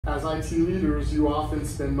As IT leaders, you often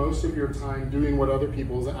spend most of your time doing what other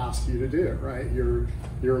people ask you to do, right?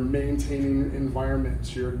 You're maintaining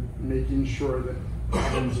environments, you're making sure that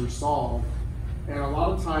problems are solved. And a lot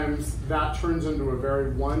of times that turns into a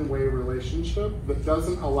very one-way relationship that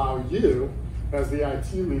doesn't allow you, as the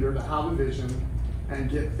IT leader, to have a vision and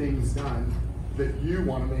get things done that you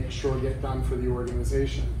want to make sure get done for the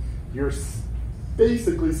organization. You're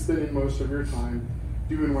basically spending most of your time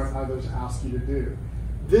doing what others ask you to do.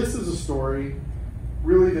 This is a story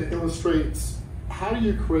really that illustrates how do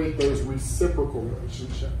you create those reciprocal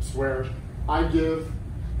relationships where I give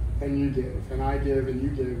and you give, and I give and you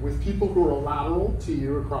give, with people who are lateral to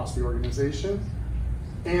you across the organization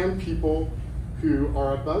and people who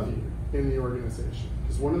are above you in the organization.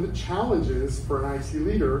 Because one of the challenges for an IT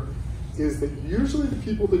leader is that usually the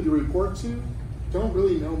people that you report to don't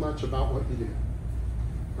really know much about what you do,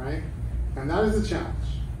 right? And that is a challenge.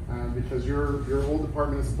 Because your whole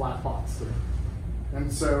department is a black box there.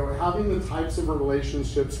 And so having the types of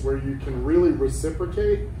relationships where you can really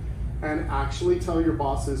reciprocate and actually tell your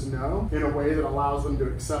bosses no in a way that allows them to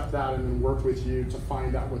accept that and then work with you to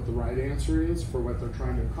find out what the right answer is for what they're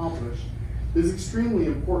trying to accomplish is extremely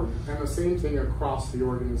important, and the same thing across the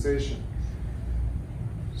organization.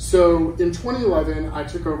 So in 2011, I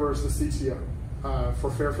took over as the CTO. For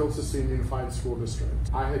Fairfield Sistine Unified School District.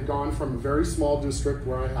 I had gone from a very small district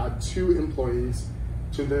where I had 2 employees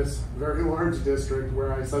to this very large district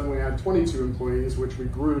where I suddenly had 22 employees, which we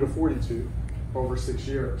grew to 42 over 6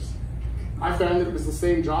 years. I found that it was the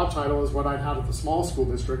same job title as what I'd had at the small school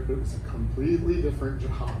district, but it was a completely different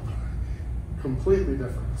job. Completely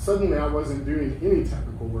different. Suddenly I wasn't doing any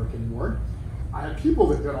technical work anymore. I had people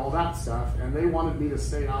that did all that stuff, and they wanted me to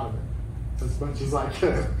stay out of it as much as I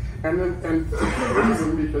could. And the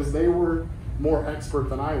reason, because they were more expert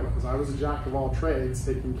than I was. I was a jack of all trades,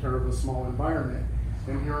 taking care of a small environment,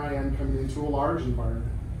 and here I am coming into a large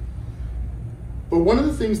environment. But one of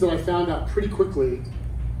the things that I found out pretty quickly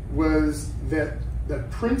was that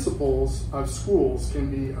principals of schools can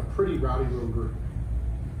be a pretty rowdy little group.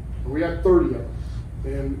 We had 30 of them.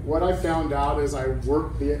 And what I found out as I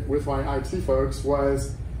worked with my IT folks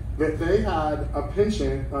was that they had a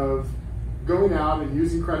penchant of going out and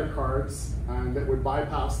using credit cards that would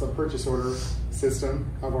bypass the purchase order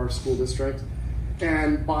system of our school district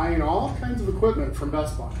and buying all kinds of equipment from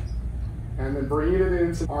Best Buy and then bringing it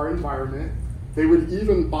into our environment. They would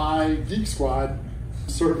even buy Geek Squad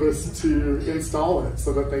service to install it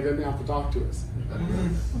so that they didn't have to talk to us.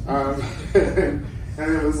 And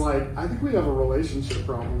it was like, I think we have a relationship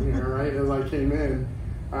problem here, right? As I came in,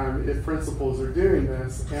 if principals are doing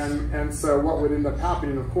this. And so what would end up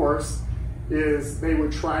happening, of course, is they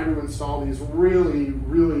would try to install these really,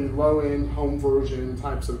 really low-end home version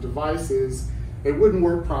types of devices. It wouldn't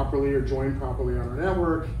work properly or join properly on our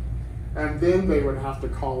network. And then they would have to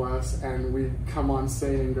call us and we'd come on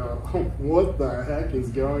scene and go, oh, what the heck is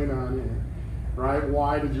going on here, right?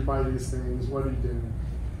 Why did you buy these things? What are you doing?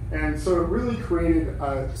 And so it really created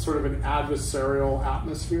a sort of an adversarial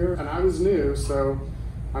atmosphere. And I was new, so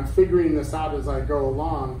I'm figuring this out as I go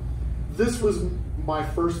along. This was my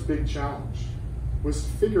first big challenge, was to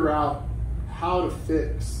figure out how to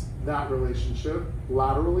fix that relationship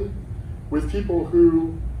laterally with people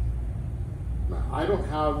who I don't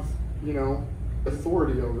have,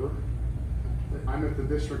 authority over. I'm at the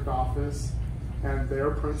district office and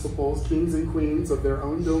they're principals, kings and queens of their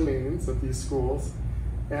own domains at these schools.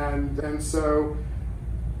 And so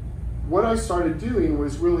what I started doing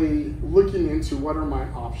was really looking into what are my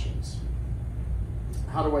options?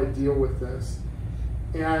 How do I deal with this?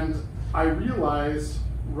 And I realized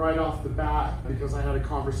right off the bat, because I had a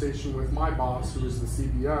conversation with my boss, who was the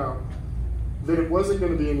CBO, that it wasn't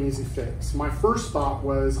going to be an easy fix. My first thought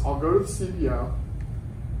was, I'll go to the CBO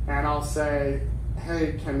and I'll say,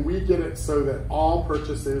 hey, can we get it so that all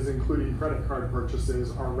purchases, including credit card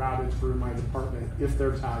purchases, are routed through my department if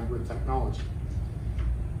they're tagged with technology?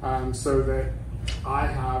 So that I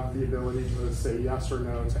have the ability to say yes or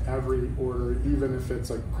no to every order, even if it's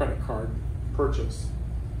a credit card purchase.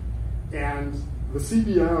 And the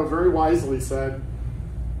CBO very wisely said,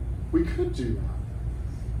 we could do that.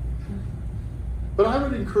 But I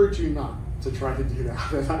would encourage you not to try to do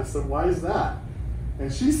that. And I said, why is that?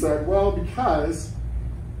 And she said, well, because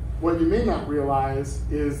what you may not realize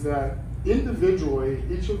is that individually,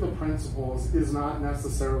 each of the principals is not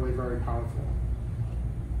necessarily very powerful.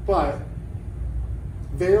 But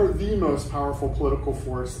they are the most powerful political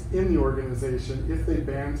force in the organization if they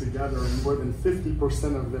band together and more than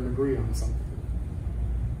 50% of them agree on something.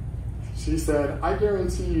 She said, I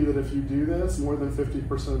guarantee you that if you do this, more than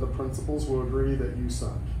 50% of the principals will agree that you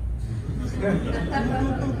suck.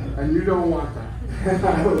 And you don't want that. And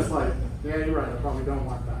I was like, yeah, you're right, I probably don't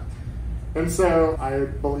want that. And so I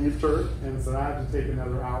believed her, and so I had to take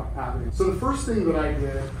another avenue. So the first thing that I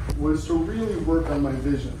did was to really work on my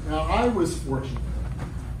vision. Now, I was fortunate.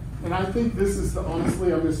 And I think this is,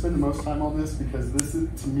 honestly, I'm going to spend the most time on this because this,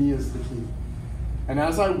 to me, is the key. And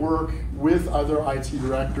as I work with other IT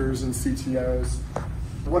directors and CTOs,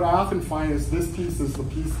 what I often find is this piece is the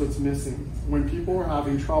piece that's missing. When people are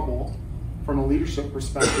having trouble from a leadership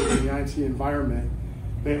perspective in the IT environment,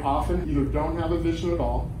 they often either don't have a vision at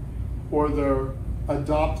all, or they're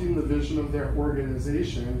adopting the vision of their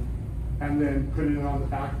organization and then putting it on the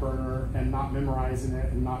back burner and not memorizing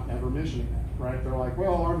it and not ever mentioning it, right? They're like,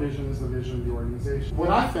 well, our vision is the vision of the organization. What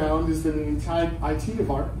I found is that in an entire IT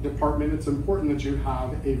department, it's important that you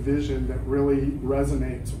have a vision that really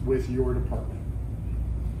resonates with your department.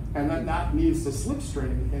 And that needs to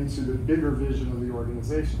slipstream into the bigger vision of the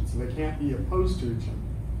organization. So they can't be opposed to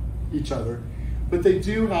each other, but they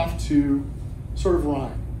do have to sort of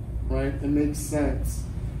rhyme, right? And make sense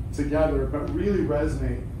together, but really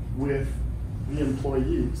resonate with the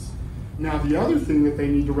employees. Now, the other thing that they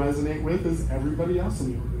need to resonate with is everybody else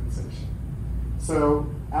in the organization.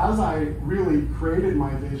 So as I really created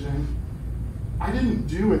my vision, I didn't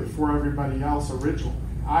do it for everybody else originally.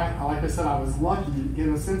 Like I said, I was lucky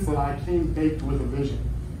in the sense that I came baked with a vision.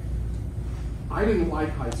 I didn't like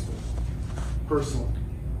high school, personally.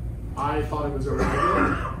 I thought it was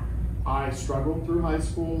overrated. I struggled through high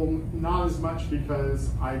school, not as much because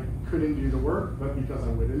I couldn't do the work, but because I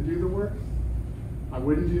wouldn't do the work. I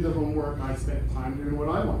wouldn't do the homework. I spent time doing what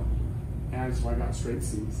I wanted. And so I got straight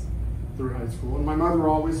C's through high school. And my mother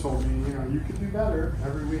always told me, you know, you could do better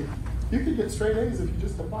every week. You could get straight A's if you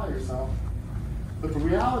just apply yourself. But the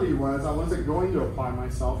reality was I wasn't going to apply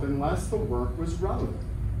myself unless the work was relevant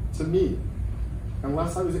to me,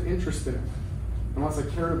 unless I was interested in it, unless I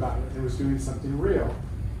cared about it and was doing something real.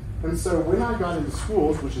 And so when I got into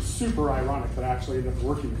schools, which is super ironic that I actually ended up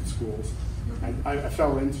working in schools, I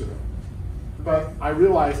fell into it. But I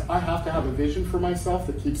realized I have to have a vision for myself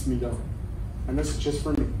that keeps me going. And this is just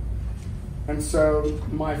for me. And so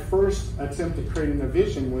my first attempt at creating a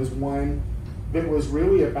vision was one that was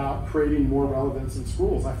really about creating more relevance in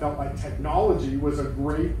schools. I felt like technology was a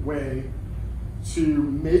great way to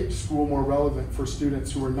make school more relevant for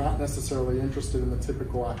students who were not necessarily interested in the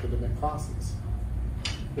typical academic classes.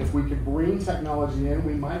 If we could bring technology in,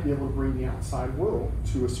 we might be able to bring the outside world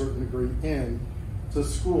to a certain degree in to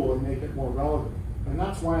school and make it more relevant. And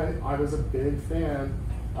that's why I was a big fan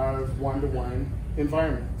of one-to-one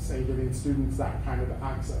environments and giving students that kind of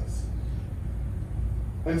access.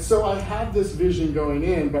 And so I had this vision going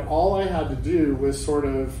in, but all I had to do was sort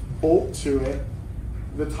of bolt to it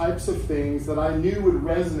the types of things that I knew would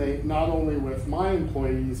resonate not only with my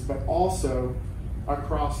employees, but also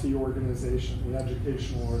across the organization, the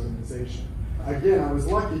educational organization. Again, I was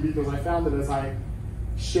lucky because I found that as I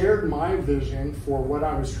shared my vision for what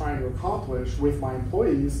I was trying to accomplish with my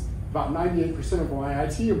employees, about 98% of my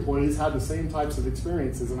IT employees had the same types of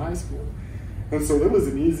experiences in high school. And so it was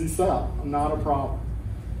an easy sell, not a problem.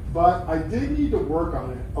 But I did need to work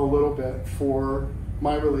on it a little bit for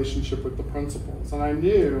my relationship with the principals. And I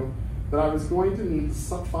knew that I was going to need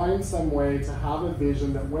to find some way to have a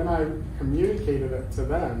vision that when I communicated it to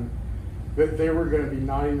them, that they were going to be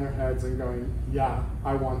nodding their heads and going, yeah,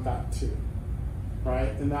 I want that too, right?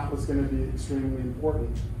 And that was going to be extremely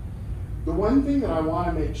important. The one thing that I want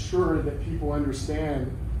to make sure that people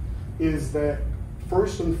understand is that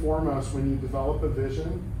first and foremost, when you develop a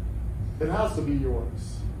vision, it has to be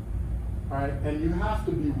yours, right? And you have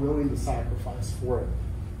to be willing to sacrifice for it.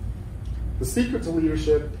 The secret to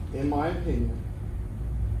leadership, in my opinion,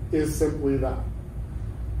 is simply that.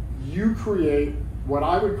 You create what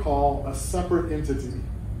I would call a separate entity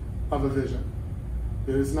of a vision.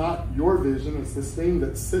 It is not your vision, it's this thing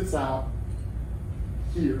that sits out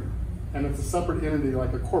here. And it's a separate entity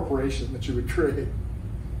like a corporation that you would create.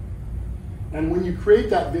 And when you create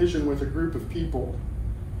that vision with a group of people,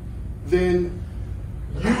 then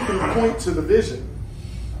you can point to the vision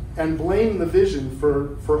and blame the vision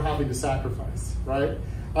for having to sacrifice, right?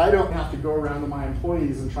 I don't have to go around to my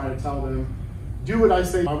employees and try to tell them, do what I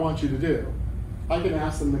say I want you to do. I can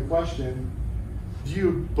ask them the question, do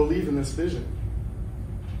you believe in this vision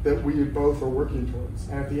that we both are working towards?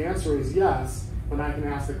 And if the answer is yes, then I can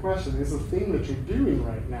ask the question, is the thing that you're doing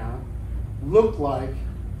right now look like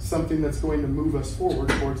something that's going to move us forward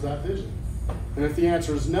towards that vision? And if the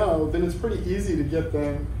answer is no, then it's pretty easy to get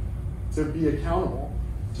them to be accountable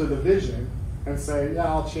to the vision and say, yeah,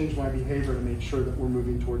 I'll change my behavior to make sure that we're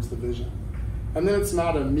moving towards the vision. And then it's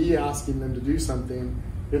not a me asking them to do something,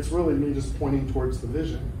 It's really me just pointing towards the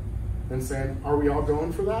vision and saying, are we all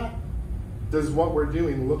going for that? Does what we're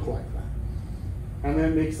doing look like that? And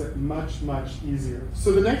then it makes it much, much easier.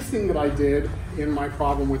 So the next thing that I did in my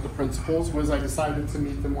problem with the principals was I decided to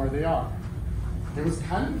meet them where they are. It was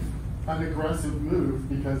kind of an aggressive move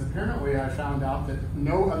because apparently I found out that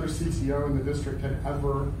no other CTO in the district had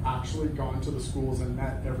ever actually gone to the schools and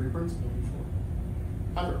met every principal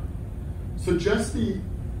before, ever. So just the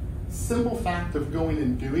simple fact of going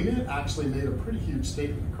and doing it actually made a pretty huge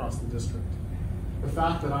statement across the district. The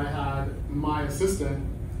fact that I had my assistant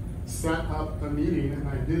set up a meeting, and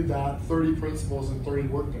I did that 30 principals in 30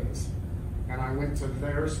 work days. And I went to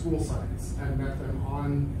their school sites and met them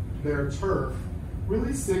on their turf,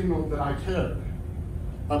 really signaled that I cared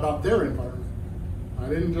about their environment. I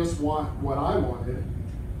didn't just want what I wanted,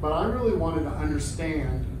 but I really wanted to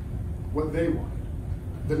understand what they wanted.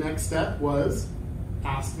 The next step was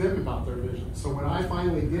ask them about their vision. So when I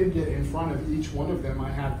finally did get in front of each one of them, I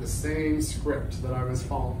had the same script that I was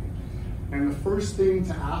following. And the first thing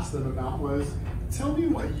to ask them about was, tell me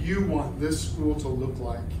what you want this school to look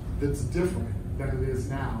like that's different than it is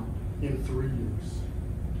now in 3 years.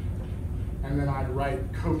 And then I'd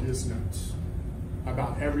write copious notes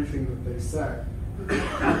about everything that they said.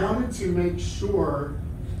 I wanted to make sure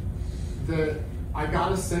that I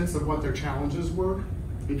got a sense of what their challenges were,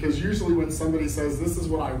 because usually when somebody says, this is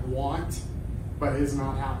what I want, but is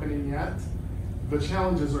not happening yet, the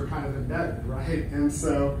challenges are kind of embedded, right? And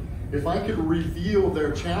so if I could reveal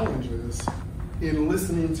their challenges in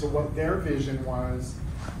listening to what their vision was,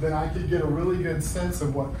 then I could get a really good sense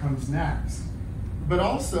of what comes next. But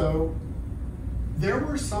also, there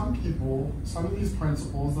were some people, some of these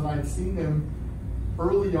principals, that I'd seen them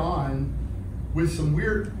early on with some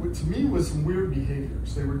weird, to me, was some weird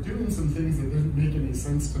behaviors. They were doing some things that didn't make any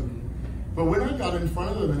sense to me. But when I got in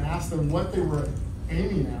front of them and asked them what they were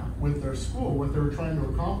aiming at with their school, what they were trying to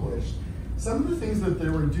accomplish, some of the things that they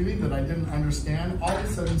were doing that I didn't understand all of a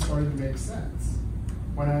sudden started to make sense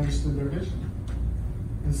when I understood their vision.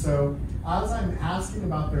 And so as I'm asking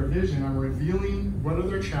about their vision, I'm revealing what are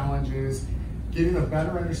their challenges, getting a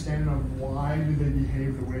better understanding of why do they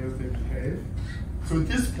behave the way that they behave. So at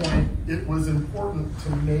this point, it was important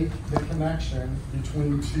to make the connection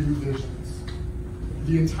between two visions.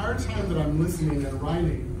 The entire time that I'm listening and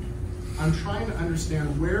writing, I'm trying to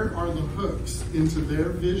understand where are the hooks into their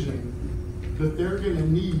vision that they're going to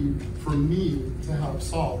need for me to help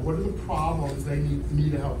solve. What are the problems they need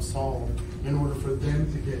me to help solve in order for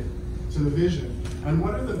them to get to the vision? And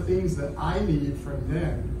what are the things that I need from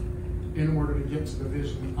them in order to get to the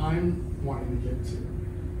vision I'm wanting to get to?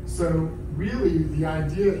 So really, the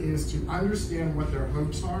idea is to understand what their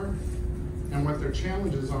hopes are and what their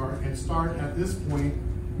challenges are, and start at this point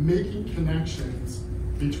making connections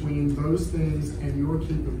between those things and your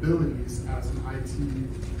capabilities as an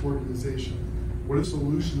IT organization. What are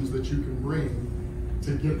solutions that you can bring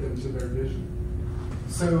to get them to their vision?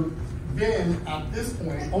 So then, at this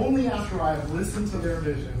point, only after I have listened to their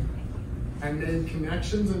vision and made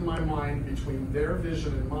connections in my mind between their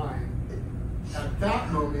vision and mine, at that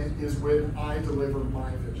moment is when I deliver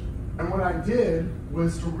my vision. And what I did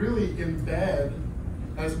was to really embed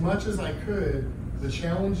as much as I could the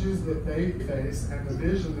challenges that they face and the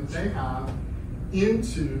vision that they have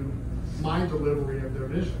into my delivery of their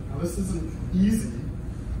vision. Now, this isn't easy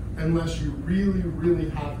unless you really, really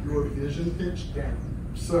have your vision pitched down.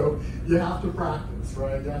 So you have to practice,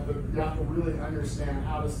 right? You have to really understand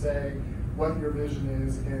how to say what your vision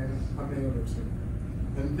is in a minute or two.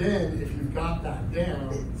 And then if you've got that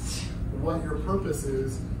down, what your purpose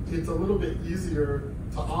is, it's a little bit easier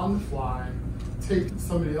to on the fly take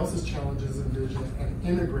somebody else's challenges and vision and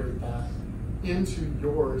integrate that into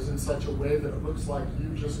yours in such a way that it looks like you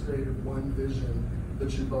just created one vision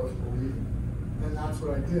that you both believe in. And that's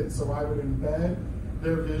what I did. So I would embed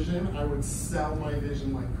their vision, I would sell my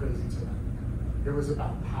vision like crazy to them. It was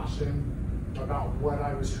about passion, about what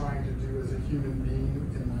I was trying to do as a human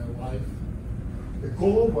being in my life. The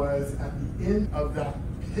goal was, at the end of that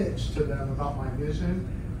pitch to them about my vision,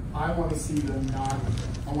 I want to see them nodding.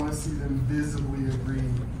 I want to see them visibly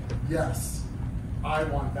agreeing, yes, I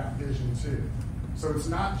want that vision too. So it's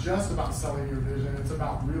not just about selling your vision, it's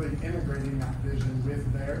about really integrating that vision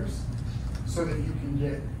with theirs so that you can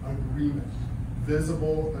get agreement,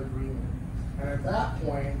 visible agreement. And at that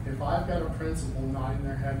point, if I've got a principal nodding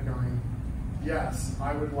their head going, yes,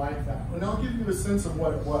 I would like that. And I'll give you a sense of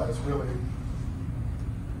what it was, really.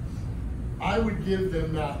 I would give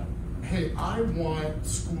them that, hey, I want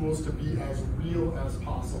schools to be as real as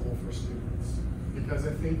possible for students, because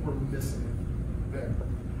I think we're missing it there.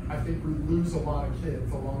 I think we lose a lot of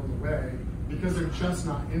kids along the way because they're just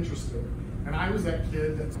not interested. And I was that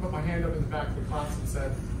kid that put my hand up in the back of the class and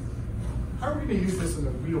said, how are we going to use this in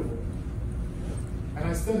the real world? And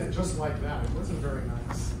I said it just like that. It wasn't very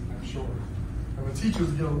nice, I'm sure. And the teachers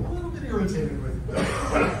would get a little bit irritated with it.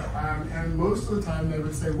 And most of the time they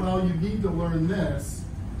would say, well, you need to learn this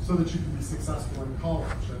so that you can be successful in college.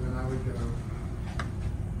 And then I would go,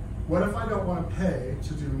 what if I don't want to pay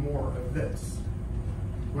to do more of this?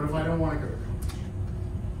 What if I don't want to go to college?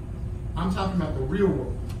 I'm talking about the real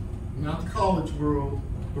world, not the college world,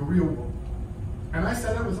 the real world. And I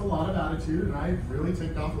said it with a lot of attitude, and I really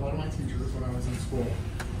ticked off a lot of my teachers when I was in school.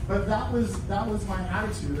 But that was my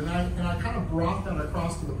attitude, and I kind of brought that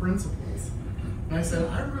across to the principals. And I said,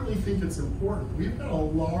 I really think it's important. We've got a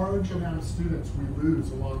large amount of students we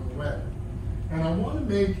lose along the way. And I want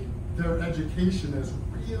to make their education as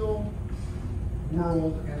real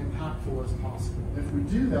world and impactful as possible. If we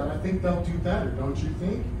do that, I think they'll do better, don't you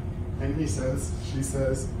think? And she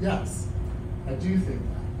says, yes, I do think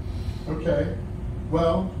that. Okay,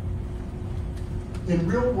 well, in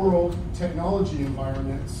real world technology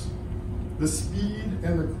environments, the speed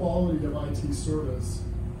and the quality of IT service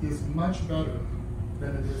is much better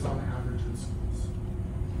than it is on average in schools.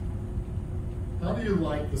 How do you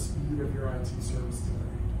like the speed of your IT service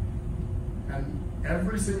today? And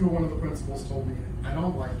every single one of the principals told me, I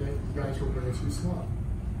don't like it, you guys are way too slow.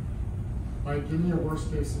 All right, give me a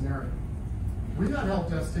worst case scenario. We got help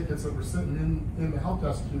desk tickets that were sitting in the help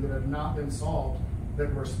desk queue that have not been solved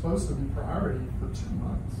that were supposed to be priority for 2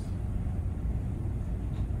 months.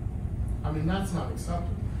 I mean, that's not acceptable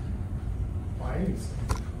by any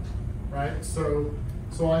standard, right? So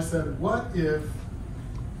I said, what if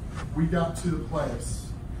we got to the place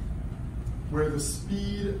where the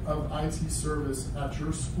speed of IT service at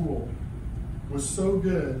your school was so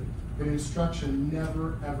good that instruction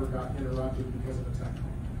never, ever got interrupted because of a tech problem?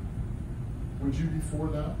 Would you be for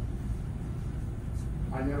that?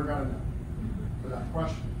 I never got a no for that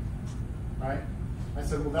question, right? I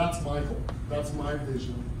said, well, that's my goal. That's my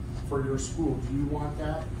vision for your school. Do you want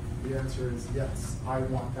that? The answer is yes, I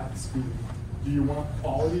want that speed. Do you want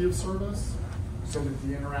quality of service so that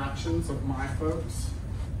the interactions of my folks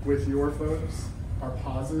with your folks are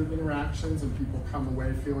positive interactions and people come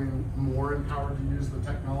away feeling more empowered to use the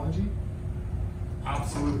technology?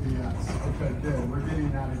 Absolutely yes. Okay, good. We're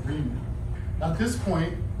getting that agreement. At this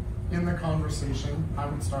point in the conversation, I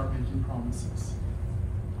would start making promises.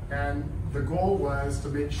 And the goal was to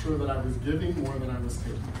make sure that I was giving more than I was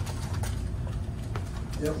taking.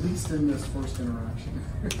 At least in this first interaction.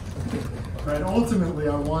 Right? Ultimately,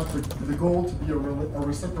 I want the goal to be a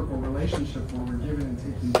reciprocal relationship where we're giving and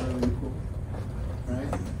taking fairly equally.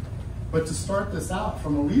 Right? But to start this out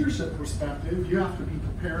from a leadership perspective, you have to be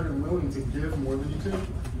prepared and willing to give more than you take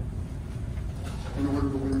in order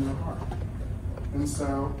to win their heart. And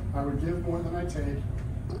so I would give more than I take,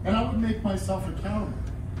 and I would make myself accountable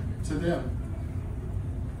to them.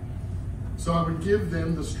 So I would give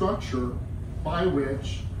them the structure by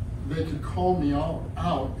which they could call me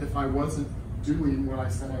out if I wasn't doing what I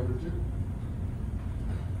said I would do.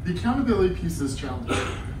 The accountability piece is challenging.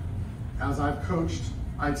 As I've coached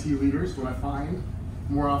IT leaders, what I find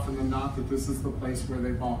more often than not that this is the place where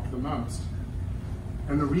they balk the most.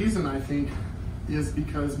 And the reason I think is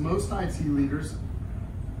because most IT leaders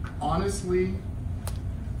honestly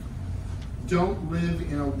don't live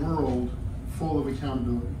in a world full of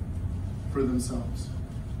accountability for themselves,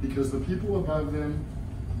 because the people above them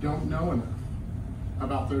don't know enough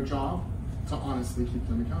about their job to honestly keep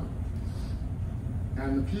them accountable.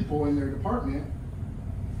 And the people in their department,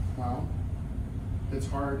 well, it's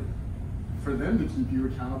hard for them to keep you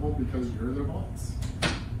accountable because you're their boss,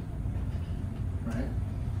 right?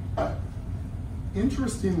 But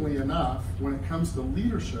interestingly enough, when it comes to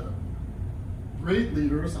leadership, great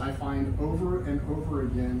leaders, I find over and over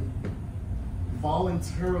again,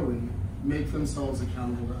 voluntarily make themselves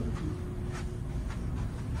accountable to other people,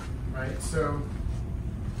 right? So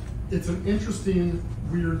it's an interesting,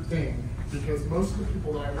 weird thing, because most of the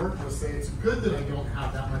people that I work with say it's good that I don't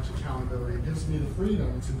have that much accountability. It gives me the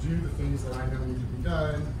freedom to do the things that I know need to be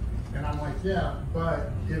done. And I'm like, yeah,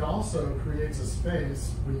 but it also creates a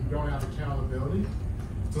space when you don't have accountability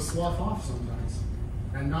to slough off sometimes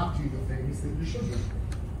and not do the things that you should do.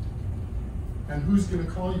 And who's going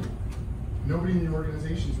to call you? Nobody in the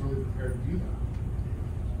organization is really prepared to do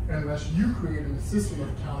that, unless you create a system of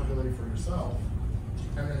accountability for yourself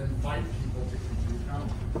and then invite people to keep you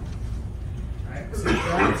accountable. Right? So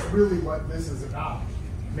that's really what this is about.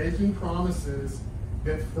 Making promises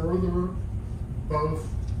that further both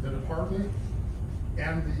the department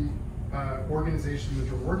and the organization that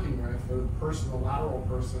you're working with, the person, the lateral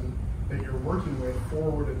person, that you're working with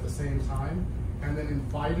forward at the same time, and then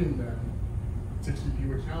inviting them to keep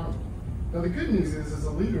you accountable. Now the good news is, as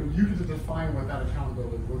a leader, you get to define what that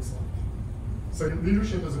accountability looks like. So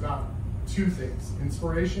leadership is about two things: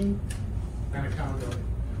 inspiration and accountability.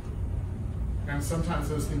 And sometimes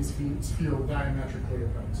those things feel diametrically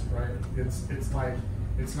opposed, right? It's like,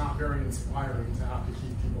 it's not very inspiring to have to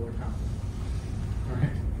keep people accountable,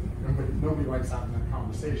 right? Nobody likes having that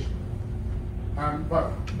conversation.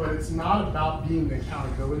 But it's not about being the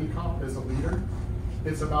accountability cop as a leader.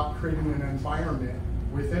 It's about creating an environment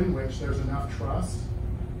within which there's enough trust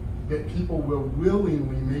that people will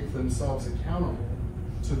willingly make themselves accountable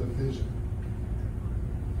to the vision.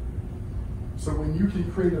 So when you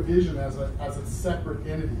can create a vision as a separate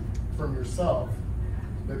entity from yourself,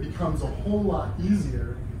 that becomes a whole lot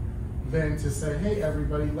easier than to say, hey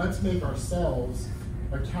everybody, let's make ourselves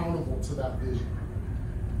accountable to that vision,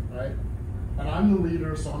 right? And I'm the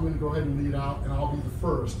leader, so I'm going to go ahead and lead out, and I'll be the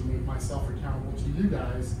first to make myself accountable to you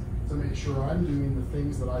guys to make sure I'm doing the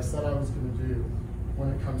things that I said I was going to do when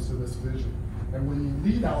it comes to this vision. And when you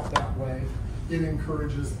lead out that way, it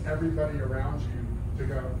encourages everybody around you to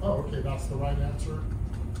go, oh, okay, that's the right answer,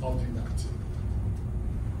 I'll do that too.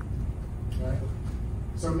 Right?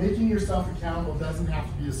 So making yourself accountable doesn't have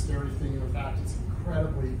to be a scary thing. In fact, it's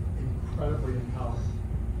incredibly, incredibly empowering.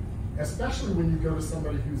 Especially when you go to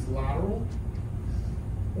somebody who's lateral,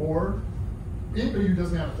 or anybody who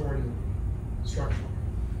doesn't have authority structurally.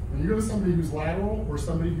 When you go to somebody who's lateral, or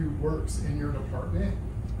somebody who works in your department,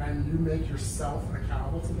 and you make yourself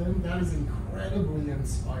accountable to them, that is incredibly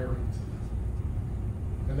inspiring to them.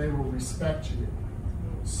 And they will respect you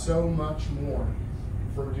so much more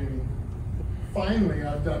for doing it. Finally,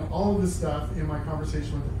 I've done all of this stuff in my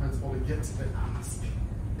conversation with the principal to get to the ask.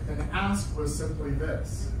 And the ask was simply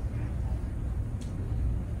this: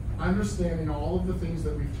 understanding all of the things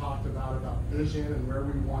that we've talked about vision and where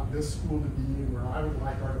we want this school to be and where I would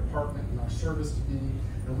like our department and our service to be,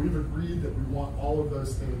 and we've agreed that we want all of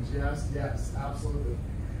those things. Yes, yes, absolutely.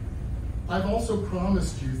 I've also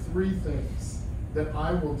promised you 3 things that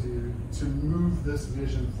I will do to move this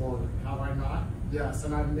vision forward. Have I not? Yes,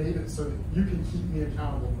 and I've made it so that you can keep me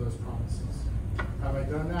accountable to those promises. Have I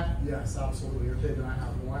done that? Yes, absolutely. Okay, then I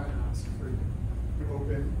have one ask for you.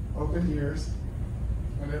 Open ears.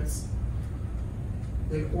 And it's,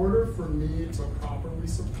 in order for me to properly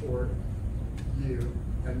support you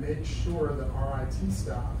and make sure that our IT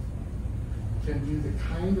staff can do the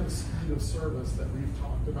kind of speed of service that we've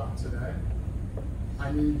talked about today,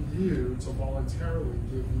 I need you to voluntarily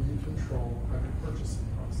give me control of the purchasing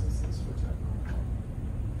processes for technology.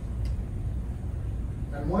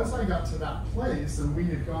 And once I got to that place and we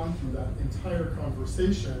had gone through that entire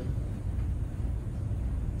conversation,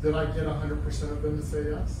 did I get 100% of them to say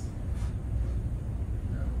yes?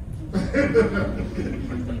 No.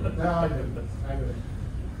 No, I didn't.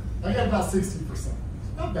 I got about 60%.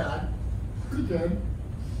 Not bad. Pretty good.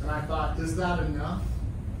 And I thought, is that enough?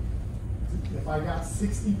 If I got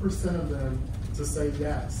 60% of them to say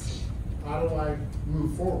yes, how do I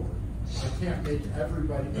move forward? I can't make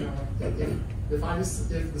everybody, you know, if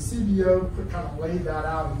the CBO kind of laid that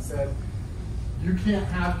out and said, you can't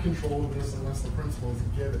have control of this unless the principals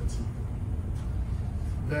give it to you,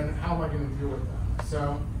 then how am I going to deal with that?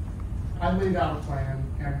 So I laid out a plan,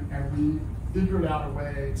 and we figured out a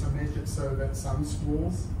way to make it so that some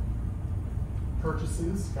schools'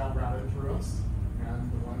 purchases got routed through us,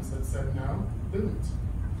 and the ones that said no, didn't.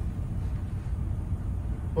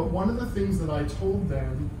 But one of the things that I told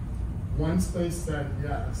them, once they said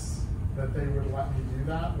yes, that they would let me do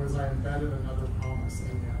that, was I embedded another promise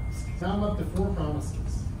in the ask. Now I'm up to 4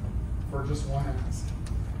 promises for just one ask.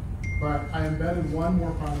 But I embedded one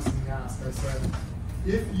more promise in the ask. I said,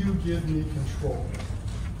 if you give me control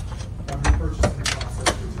of the purchasing process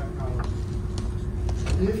for technology,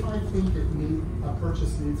 if I think a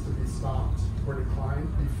purchase needs to be stopped or declined,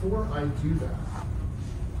 before I do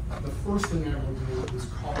that, the first thing I will do is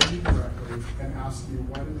call you directly and ask you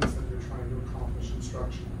what it is that you're trying to accomplish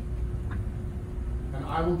instructionally. And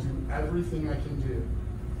I will do everything I can do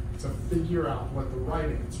to figure out what the right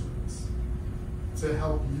answer is to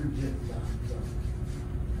help you get that done.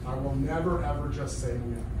 I will never ever just say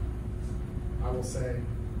no. I will say,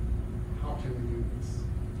 how can we do this?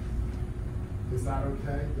 Is that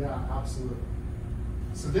okay? Yeah, absolutely.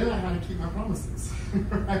 So then I had to keep my promises,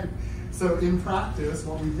 right? So in practice,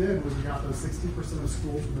 what we did was we got those 60% of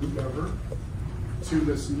schools moved over to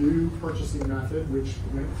this new purchasing method, which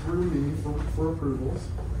went through me for approvals,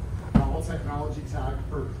 all technology tag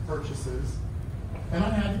purchases, and I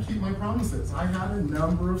had to keep my promises. I had a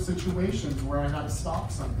number of situations where I had to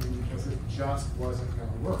stop something because it just wasn't going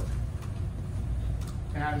to work.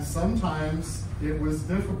 And sometimes it was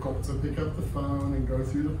difficult to pick up the phone and go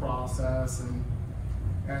through the process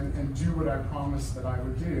and do what I promised that I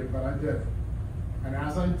would do, but I did. And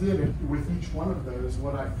as I did it with each one of those,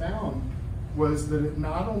 what I found was that it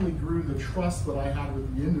not only grew the trust that I had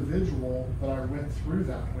with the individual that I went through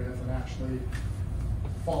that with and actually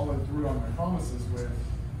followed through on my promises with,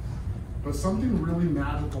 but something really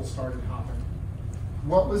magical started happening.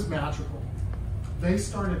 What was magical? They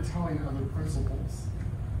started telling other principals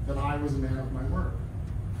that I was a man of my word.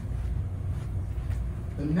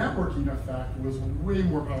 The networking effect was way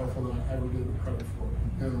more powerful than I ever gave it credit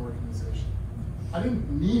for in an organization. I didn't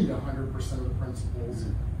need 100% of the principals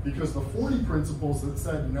because the 40 principals that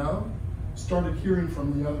said no started hearing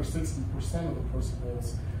from the other 60% of the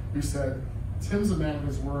principals who said, Tim's a man of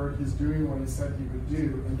his word, he's doing what he said he would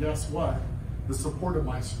do, and guess what? The support of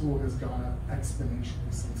my school has gone up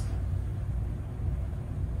exponentially since then.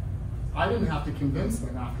 I didn't have to convince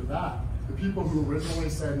them after that. The people who originally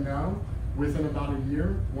said no, within about a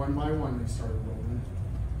year, one by one, they started rolling.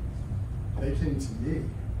 They came to me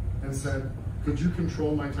and said, could you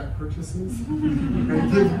control my tech purchases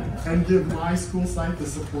and give my school site the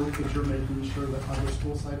support that you're making sure that other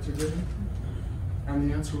school sites are getting? And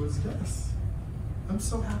the answer was yes. I'm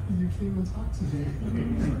so happy you came and talked to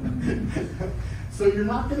me. So you're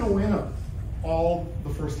not going to win them all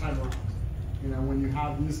the first time around. You know, when you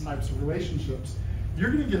have these types of relationships,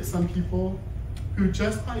 you're going to get some people who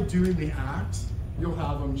just by doing the act, you'll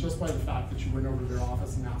have them just by the fact that you went over to their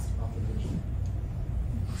office and asked about the vision.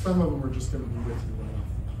 Some of them are just going to be with you right off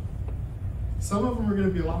the bat. Some of them are going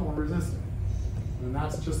to be a lot more resistant, and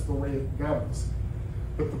that's just the way it goes.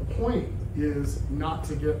 But the point is not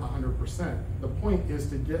to get 100%. The point is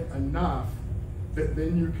to get enough that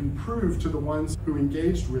then you can prove to the ones who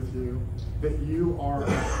engaged with you that you are a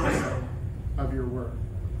person of your word.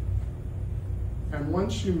 And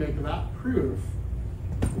once you make that proof,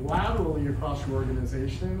 laterally across your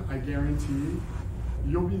organization, I guarantee you,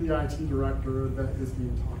 you'll be the IT director that is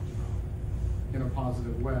being talked about in a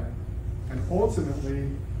positive way. And ultimately,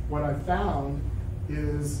 what I found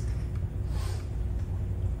is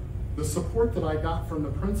the support that I got from the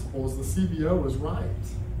principals, the CBO was right.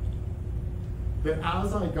 That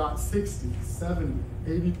as I got 60, 70,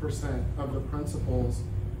 80% of the principals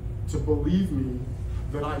to believe me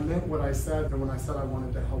that I meant what I said, and when I said I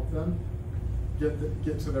wanted to help them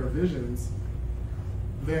get to their visions,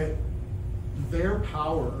 that their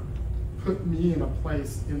power put me in a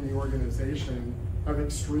place in the organization of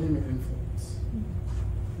extreme influence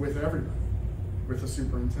with everybody, with the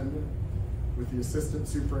superintendent, with the assistant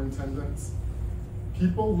superintendents.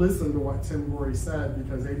 People listened to what Tim Goree said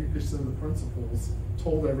because 80% of the principals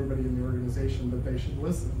told everybody in the organization that they should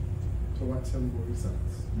listen to what Tim Goree says.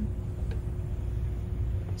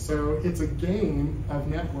 So it's a game of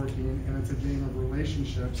networking, and it's a game of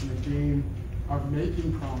relationships, and a game of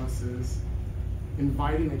making promises,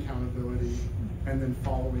 inviting accountability, and then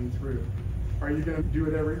following through. Are you going to do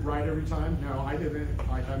it right every time? No, I didn't.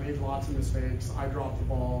 Like, I made lots of mistakes. I dropped the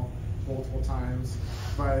ball multiple times.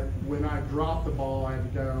 But when I dropped the ball, I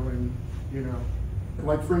had to go and, you know,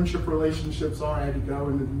 like friendship relationships are, I had to go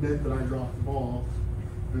and admit that I dropped the ball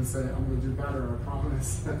and say, I'm going to do better, I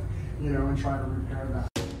promise, you know, and try to repair that.